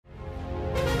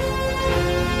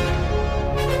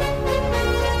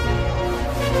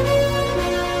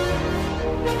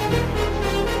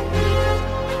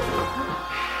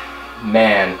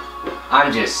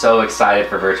I'm just so excited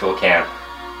for virtual camp.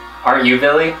 Aren't you,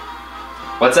 Billy?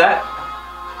 What's that?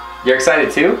 You're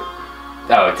excited too?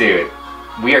 Oh, dude.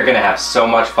 We are gonna have so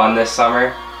much fun this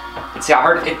summer. It's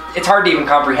hard to even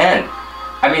comprehend.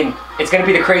 I mean, it's gonna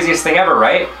be the craziest thing ever,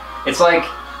 right? It's like,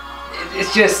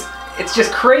 it's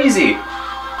just crazy.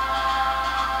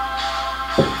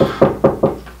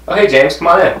 Oh, hey James, come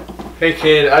on in. Hey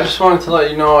kid, I just wanted to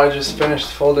let you know I just finished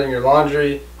folding your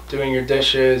laundry, doing your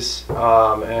dishes,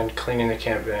 and cleaning the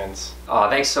camp vans. Oh,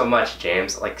 thanks so much,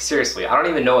 James. Like, seriously, I don't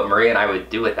even know what Maria and I would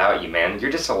do without you, man.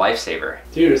 You're just a lifesaver.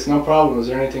 Dude, it's no problem. Is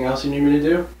there anything else you need me to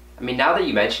do? I mean, now that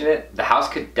you mention it, the house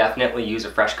could definitely use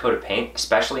a fresh coat of paint,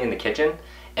 especially in the kitchen.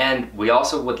 And we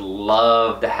also would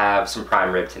love to have some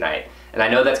prime rib tonight. And I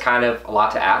know that's kind of a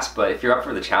lot to ask, but if you're up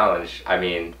for the challenge, I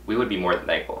mean, we would be more than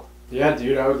thankful. Yeah,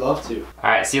 dude, I would love to. All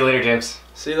right, see you later, James.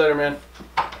 See you later, man.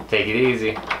 Take it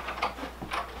easy.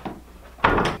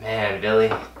 Man, Billy,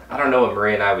 I don't know what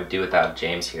Maria and I would do without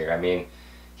James here. I mean,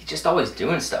 he's just always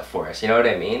doing stuff for us, you know what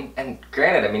I mean? And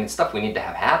granted, I mean, it's stuff we need to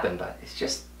have happen, but it's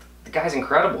just, the guy's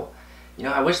incredible. You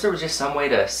know, I wish there was just some way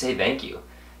to say thank you.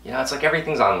 You know, it's like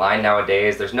everything's online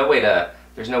nowadays. There's no way to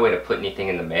put anything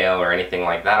in the mail or anything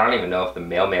like that. I don't even know if the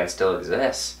mailman still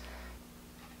exists.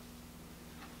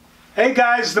 Hey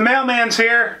guys, the mailman's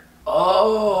here.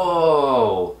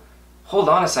 Oh, hold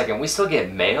on a second. We still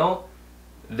get mail?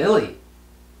 Billy,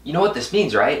 you know what this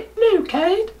means, right? No,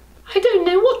 Cade. I don't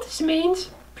know what this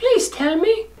means. Please tell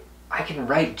me. I can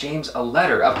write James a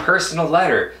letter, a personal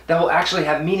letter that will actually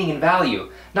have meaning and value.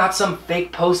 Not some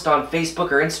fake post on Facebook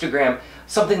or Instagram.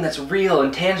 Something that's real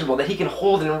and tangible that he can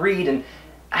hold and read and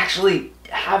actually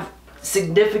have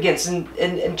significance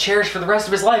and cherish for the rest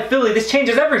of his life. Billy, this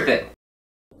changes everything.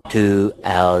 2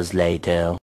 hours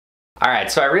later.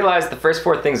 Alright, so I realized the first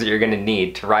 4 things that you're going to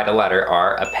need to write a letter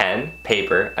are a pen,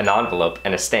 paper, an envelope,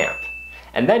 and a stamp.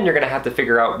 And then you're going to have to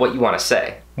figure out what you want to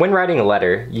say. When writing a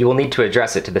letter, you will need to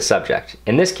address it to the subject.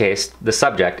 In this case, the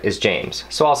subject is James.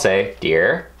 So I'll say,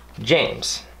 Dear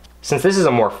James. Since this is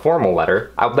a more formal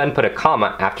letter, I'll then put a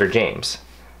comma after James.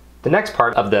 The next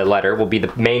part of the letter will be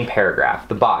the main paragraph,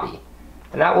 the body.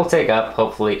 And that will take up,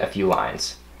 hopefully, a few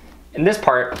lines. In this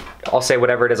part, I'll say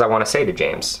whatever it is I want to say to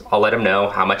James. I'll let him know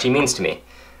how much he means to me.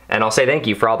 And I'll say thank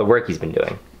you for all the work he's been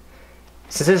doing.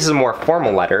 Since this is a more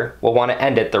formal letter, we'll want to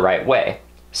end it the right way.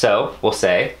 So, we'll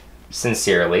say,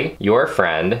 Sincerely, your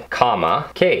friend,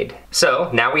 comma, Cade. So,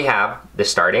 now we have the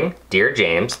starting, Dear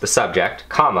James, the subject,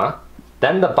 comma,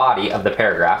 then the body of the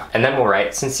paragraph, and then we'll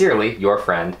write, Sincerely, your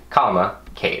friend, comma,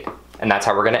 Cade. And that's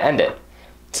how we're going to end it.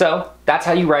 So, that's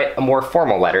how you write a more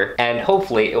formal letter, and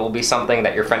hopefully it will be something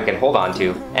that your friend can hold on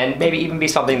to, and maybe even be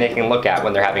something they can look at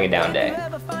when they're having a down day.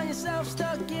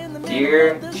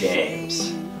 Dear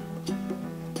James,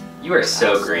 you are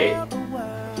so great.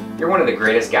 You're one of the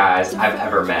greatest guys I've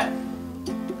ever met.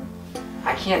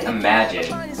 I can't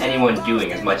imagine anyone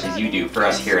doing as much as you do for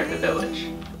us here at the village.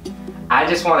 I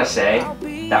just want to say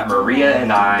that Maria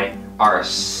and I are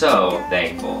so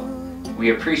thankful.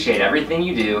 We appreciate everything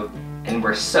you do, and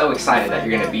we're so excited that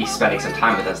you're going to be spending some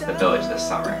time with us at the village this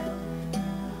summer.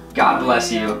 God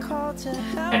bless you,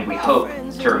 and we hope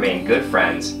to remain good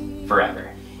friends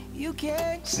forever.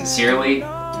 Sincerely,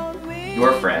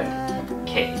 your friend,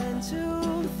 Cade.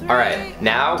 Alright,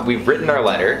 now we've written our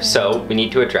letter, so we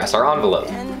need to address our envelope.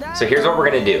 So here's what we're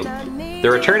going to do. The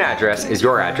return address is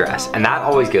your address, and that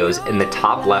always goes in the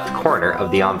top left corner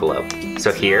of the envelope.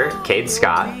 So here, Cade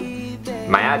Scott,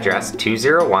 my address,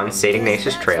 201 St.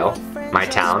 Ignatius Trail, my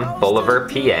town, Bolivar,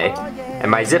 PA, and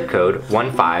my zip code,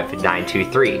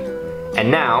 15923.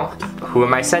 And now, who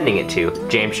am I sending it to?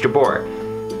 James Jabor.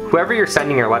 Whoever you're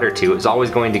sending your letter to is always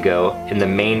going to go in the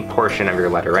main portion of your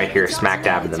letter, right here, smack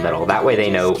dab in the middle. That way they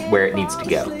know where it needs to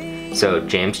go. So,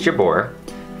 James Jabor,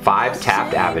 5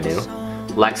 Taft Avenue,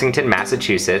 Lexington,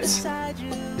 Massachusetts,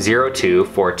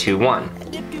 02421.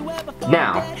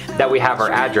 Now that we have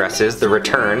our addresses, the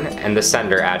return and the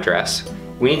sender address,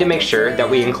 we need to make sure that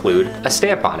we include a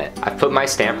stamp on it. I've put my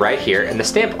stamp right here, and the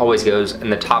stamp always goes in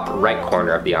the top right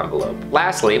corner of the envelope.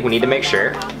 Lastly, we need to make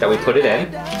sure that we put it in.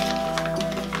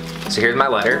 So here's my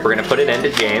letter. We're gonna put it into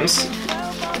James.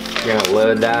 You're gonna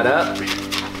load that up.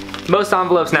 Most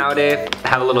envelopes nowadays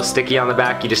have a little sticky on the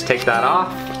back. You just take that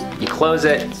off, you close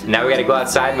it. Now we gotta go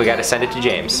outside and we gotta send it to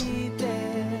James.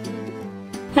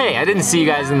 Hey, I didn't see you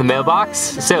guys in the mailbox.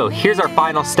 So here's our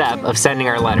final step of sending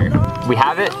our letter. We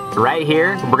have it right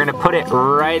here. We're gonna put it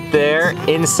right there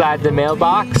inside the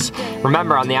mailbox.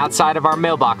 Remember, on the outside of our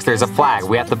mailbox, there's a flag.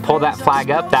 We have to pull that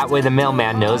flag up. That way the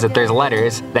mailman knows that there's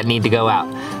letters that need to go out.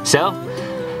 So,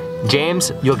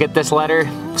 James, you'll get this letter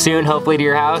soon, hopefully to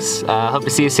your house. Hope to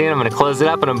see you soon. I'm gonna close it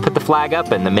up and I'm gonna put the flag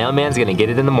up and the mailman's gonna get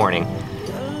it in the morning.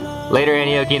 Later,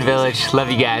 Antiochian Village. Love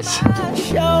you guys.